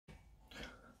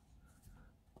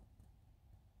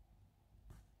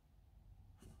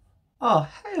Oh,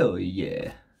 hell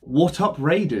yeah. What up,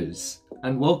 Raiders?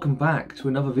 And welcome back to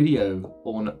another video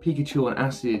on Pikachu on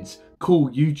Acid's cool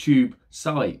YouTube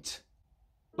site.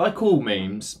 Like all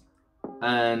memes,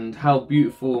 and how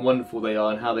beautiful and wonderful they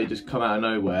are and how they just come out of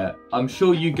nowhere, I'm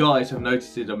sure you guys have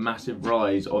noticed a massive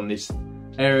rise on this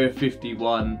Area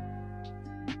 51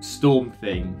 storm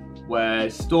thing, where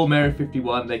Storm Area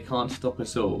 51, they can't stop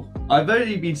us all. I've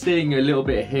only been seeing a little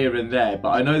bit here and there, but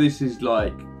I know this is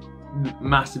like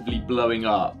massively blowing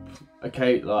up,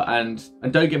 okay? Like, and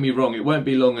don't get me wrong, it won't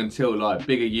be long until like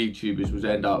bigger YouTubers will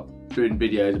end up doing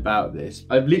videos about this.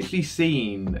 I've literally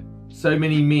seen so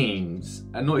many memes,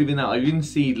 and not even that, I've even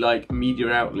seen like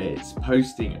media outlets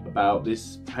posting about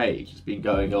this page that's been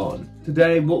going on.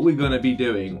 Today, what we're going to be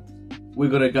doing, we're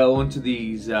going to go onto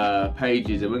these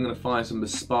pages and we're going to find some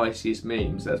of the spiciest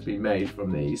memes that's been made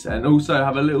from these, and also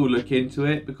have a little look into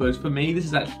it, because for me this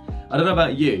is actually, I don't know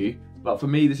about you, but for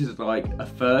me this is like a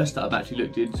first that I've actually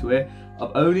looked into it. I've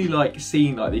only like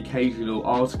seen like the occasional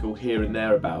article here and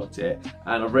there about it,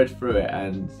 and I've read through it,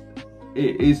 and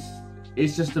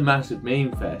it's just a massive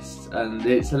meme fest, and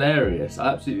it's hilarious.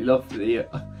 I absolutely love the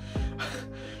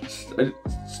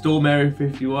Storm Area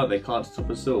 51, they can't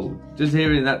stop us all. Just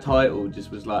hearing that title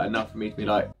just was like enough for me to be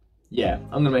like, yeah,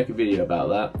 I'm gonna make a video about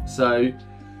that. So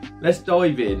let's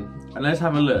dive in and let's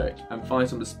have a look and find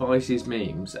some of the spiciest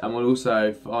memes, and we'll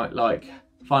also find like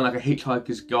a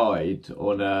hitchhiker's guide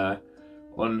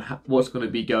on what's going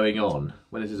to be going on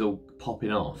when this is all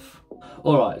popping off.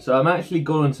 Alright, so I'm actually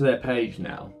gone onto their page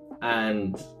now,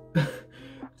 and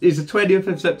it's the 20th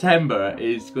of September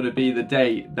is going to be the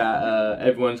date that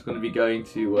everyone's going to be going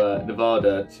to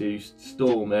Nevada to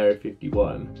storm Area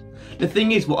 51. The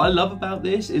thing is, what I love about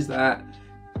this is that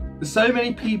so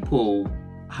many people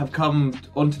have come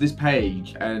onto this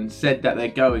page and said that they're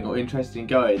going or interested in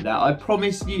going, that I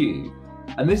promise you,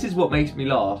 and this is what makes me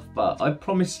laugh, but I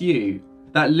promise you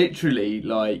that literally,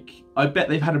 like, I bet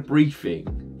they've had a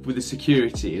briefing with the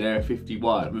security in Area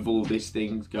 51 with all these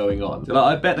things going on. So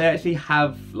like, I bet they actually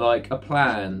have like a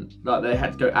plan that they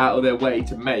had to go out of their way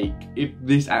to make if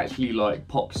this actually like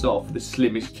pops off, the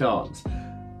slimmest chance.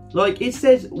 Like, it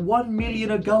says 1 million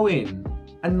are going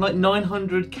and like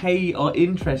 900k are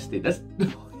interested. That's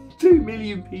 2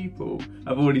 million people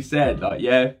have already said like,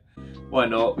 yeah, why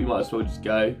not, we might as well just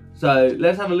go. So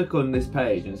let's have a look on this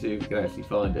page and see if we can actually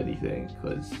find anything,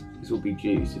 because this will be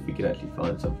juice if we can actually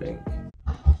find something.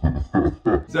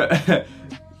 So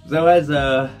as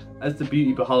the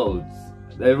beauty beholds,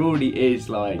 there already is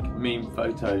like meme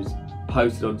photos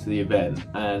posted onto the event,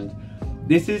 and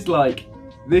this is not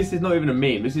even a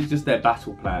meme, this is just their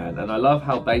battle plan, and I love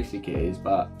how basic it is,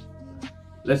 but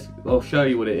I'll show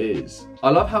you what it is.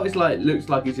 I love how it's like, looks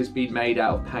like it's just been made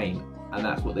out of paint, and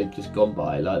that's what they've just gone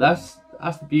by. Like, that's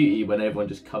the beauty when everyone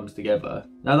just comes together.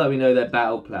 Now that we know their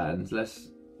battle plans,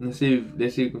 let's see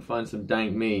if we can find some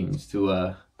dank memes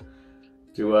to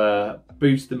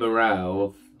boost the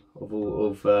morale of all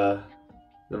of the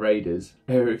Raiders.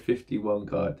 Area 51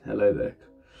 guard, hello there.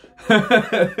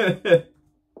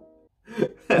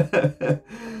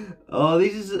 Oh,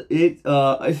 this is it.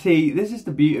 I see. This is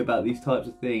the beauty about these types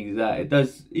of things, that it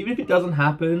does, even if it doesn't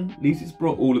happen, at least it's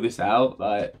brought all of this out.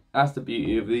 Like, that's the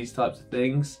beauty of these types of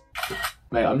things.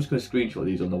 Mate, I'm just gonna screenshot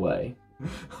these on the way.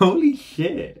 Holy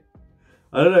shit!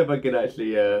 I don't know if I can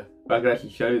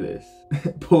actually show this.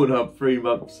 Pulled up 3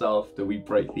 months after we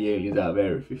break the aliens out of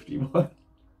Area 51.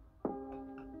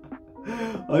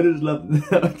 I just love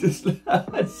that. I just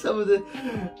love some of the,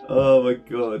 oh my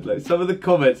god, like some of the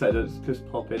comments that just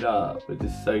popping up are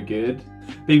just so good.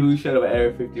 People who showed up at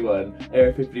Area 51,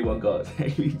 Area 51 guards,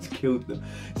 aliens killed them.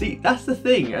 See, that's the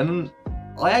thing, and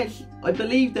I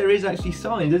believe there is actually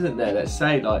signs, isn't there, that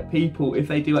say like people, if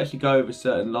they do actually go over a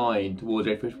certain line towards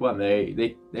Area 51,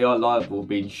 they are liable for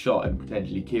being shot and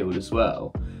potentially killed as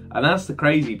well. And that's the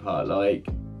crazy part, like,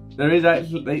 there is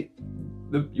actually,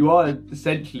 you are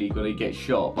essentially going to get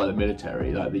shot by the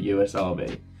military, like the US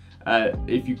Army,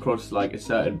 if you cross like a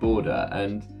certain border.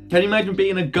 And can you imagine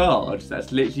being a guard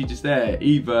that's literally just there,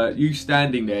 either you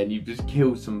standing there and you've just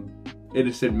killed some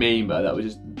innocent memer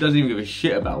that doesn't even give a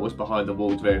shit about what's behind the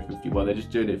walls of Area 51, they're just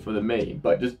doing it for the meme,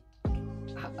 but just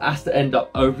has to end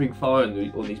up opening fire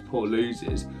on these poor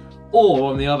losers. Or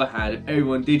on the other hand, if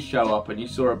everyone did show up and you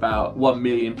saw about 1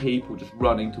 million people just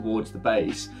running towards the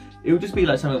base, it would just be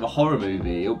like something of a horror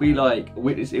movie. It'll be like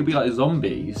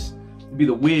zombies. It'd be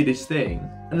the weirdest thing.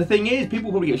 And the thing is, people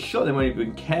probably get shot, they won't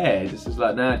even care. It's just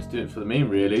like, nah, just do it for the meme,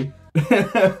 really.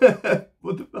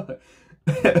 What the fuck?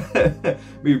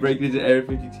 We breaking into Area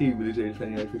 52 with this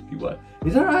Area 51.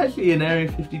 Is there actually an Area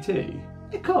 52?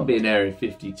 It can't be an Area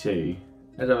 52.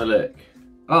 Let's have a look.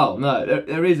 Oh no,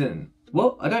 there isn't.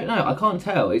 What? I don't know. I can't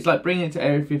tell. It's like bringing it to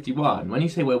Area 51. When you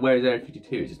say, well, where is Area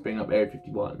 52? It's just bringing up Area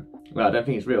 51. Well, I don't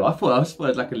think it's real. I thought it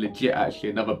was like a legit, actually,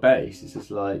 another base. It's just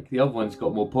like, the other one's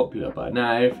got more popular, but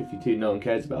now Area 52, no one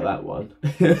cares about that one.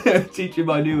 Teaching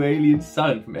my new alien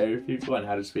son from Area 51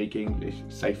 how to speak English.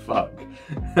 Say fuck.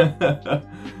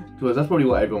 Because that's probably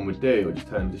what everyone would do, or just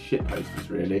turn into shit posters,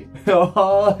 really.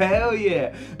 Oh, hell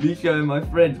yeah! Me showing my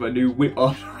friends my new whip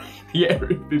after the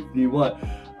Area 51.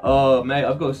 Oh mate,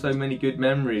 I've got so many good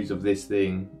memories of this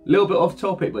thing. A little bit off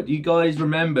topic, but do you guys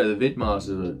remember the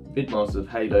Vidmasters of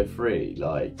Halo 3?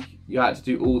 Like, you had to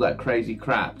do all that crazy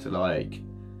crap to like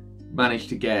manage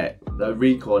to get the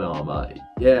recon armor.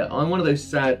 Yeah, I'm one of those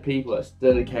sad people that's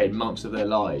dedicated months of their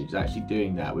lives actually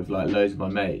doing that with like loads of my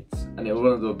mates. And it was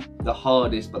one of the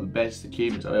hardest but the best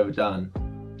achievements I've ever done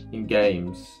in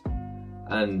games.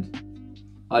 And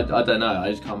I don't know,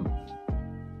 I just can't,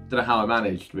 don't know how I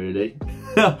managed really.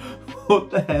 What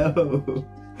the hell?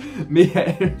 Me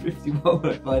at Area 51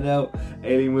 when I find out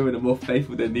alien women are more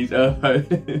faithful than these Earthos.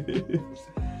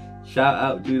 Shout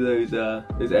out to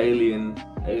those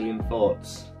alien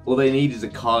thoughts. All they need is a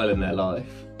Kyle in their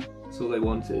life. That's all they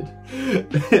wanted.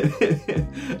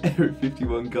 Area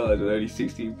 51 guys and only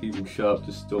 16 people show up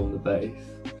to storm the base.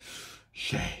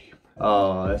 Shame.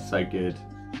 Oh, that's so good.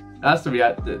 That's the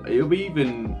reaction. It'll be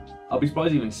even. I'll be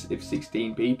surprised even if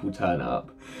 16 people turn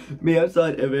up. Me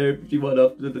outside of Area 51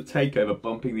 after the takeover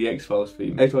bumping the X-Files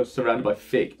theme. X-Files surrounded by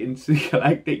thick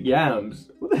intergalactic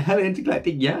yams. What the hell are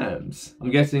intergalactic yams? I'm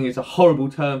guessing it's a horrible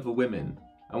term for women.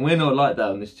 And we're not like that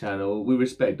on this channel. We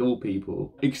respect all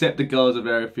people. Except the girls of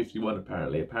Area 51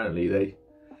 apparently. Apparently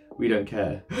we don't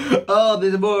care. Oh,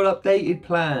 there's a more updated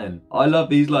plan. I love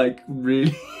these like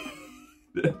really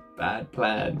bad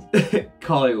plans.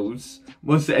 Kyle's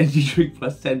Monster Energy Drink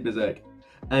plus 10 Berserk.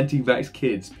 Anti-vax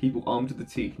kids, people armed to the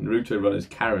teeth, Naruto runners,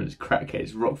 Karens,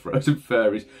 crackheads, rock throwers and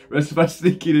furries. Rest of us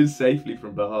sneaking in safely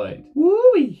from behind.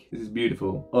 Woo-wee! This is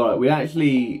beautiful. Alright,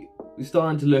 we're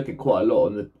starting to look at quite a lot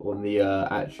on the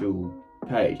actual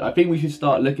page. I think we should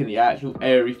start looking at the actual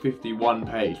Area 51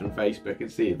 page on Facebook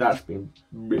and see if that's been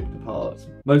ripped apart.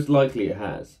 Most likely it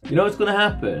has. You know what's going to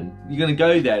happen? You're going to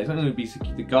go there, it's not going to be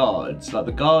the guards. Like,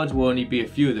 the guards will only be a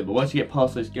few of them, but once you get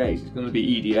past those gates, it's going to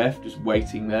be EDF just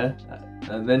waiting there.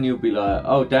 And then you'll be like,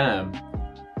 oh damn,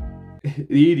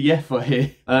 the EDF are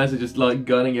here. And as they're just like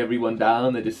gunning everyone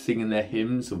down, they're just singing their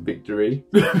hymns of victory.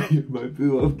 My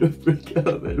boo after break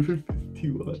out there for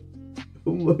 51.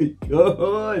 Oh my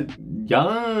god!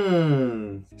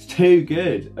 Yes! It's too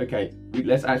good. Okay,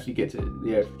 let's actually get to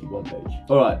the Area 51 page.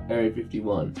 Alright, Area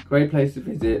 51. Great place to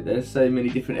visit. There's so many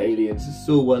different aliens. I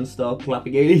saw one star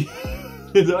clapping aliens.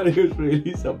 It was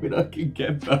really something I can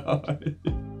get behind.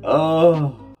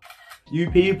 Oh. You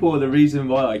people are the reason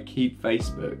why I keep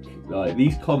Facebook. Like,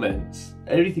 these comments,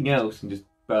 everything else can just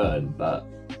burn, but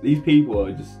these people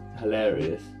are just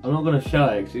hilarious. I'm not gonna show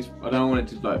it because I don't want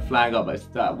it to like flag up. It's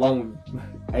that one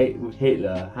with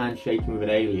Hitler handshaking with an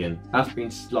alien. That's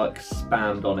been like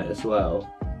spammed on it as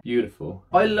well. Beautiful.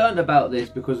 I learned about this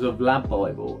because of Lab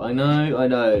Bible. I know,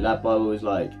 Lab Bible was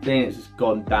like, thing it's just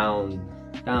gone down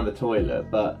the toilet,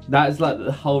 but that's like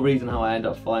the whole reason how I end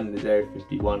up finding this Area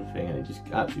 51 thing, and it just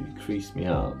absolutely creased me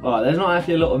out. Alright, there's not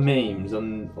actually a lot of memes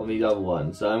on these other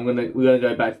ones, so we're gonna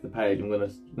go back to the page. I'm gonna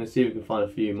see if we can find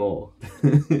a few more.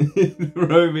 The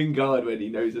roaming guard when he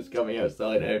knows us coming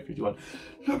outside Area 51.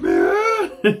 Come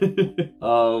here!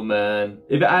 Oh man.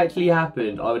 If it actually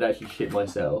happened, I would actually shit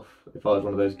myself if I was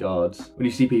one of those guards. When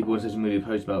you see people on social media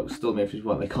post about storming Area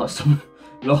 51, they can't stop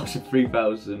a blast of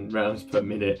 3,000 rounds per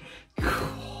minute.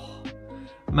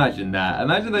 Imagine that.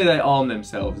 Imagine though they arm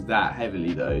themselves that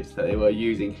heavily though, so that they were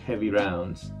using heavy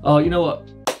rounds. Oh, you know what?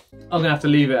 I'm gonna have to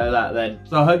leave it at that then.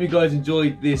 So I hope you guys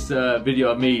enjoyed this video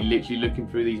of me literally looking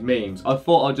through these memes. I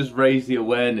thought I'd just raise the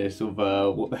awareness of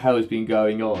what the hell has been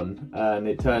going on, and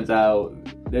it turns out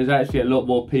there's actually a lot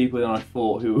more people than I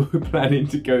thought who were planning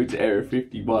to go to Area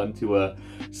 51 to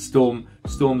storm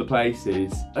the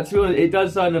places. And to be honest, it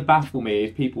does kind of baffle me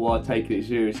if people are taking it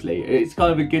seriously. It's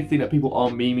kind of a good thing that people are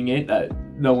memeing it, that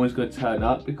no one's going to turn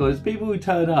up, because people who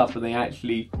turn up and they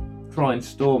actually try and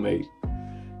storm it,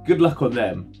 good luck on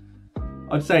them.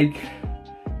 I'd say,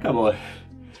 come on,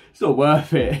 it's not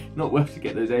worth it. Not worth to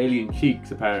get those alien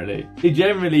cheeks, apparently.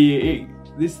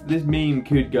 This meme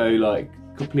could go like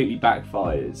completely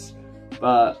backfires,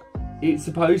 but it's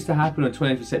supposed to happen on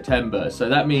 20th of September, so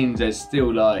that means there's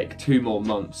still like 2 more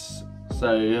months.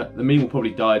 So the meme will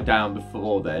probably die down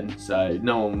before then, so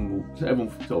everyone will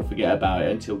sort of forget about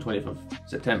it until 20th of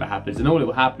September happens, and all it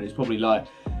will happen is probably like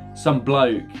some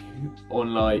bloke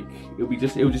on like,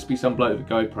 it'll just be some bloke with a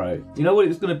GoPro. You know what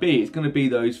it's gonna be? It's gonna be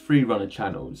those free runner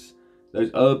channels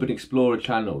those urban explorer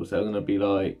channels that are gonna be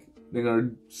like, they're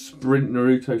gonna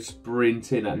Naruto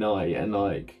sprint in at night and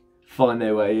like find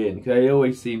their way in, because they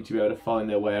always seem to be able to find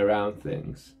their way around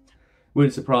things.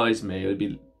 Wouldn't surprise me. It would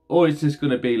be always just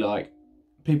gonna be like,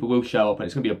 people will show up and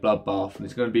it's gonna be a bloodbath, and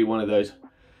it's gonna be one of those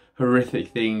horrific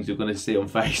things you're gonna see on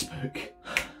Facebook.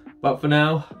 But for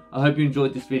now, I hope you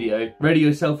enjoyed this video. Ready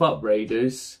yourself up,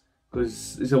 Raiders,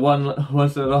 because it's a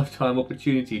once in a lifetime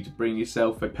opportunity to bring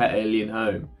yourself a pet alien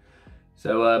home.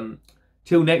 So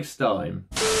till next time.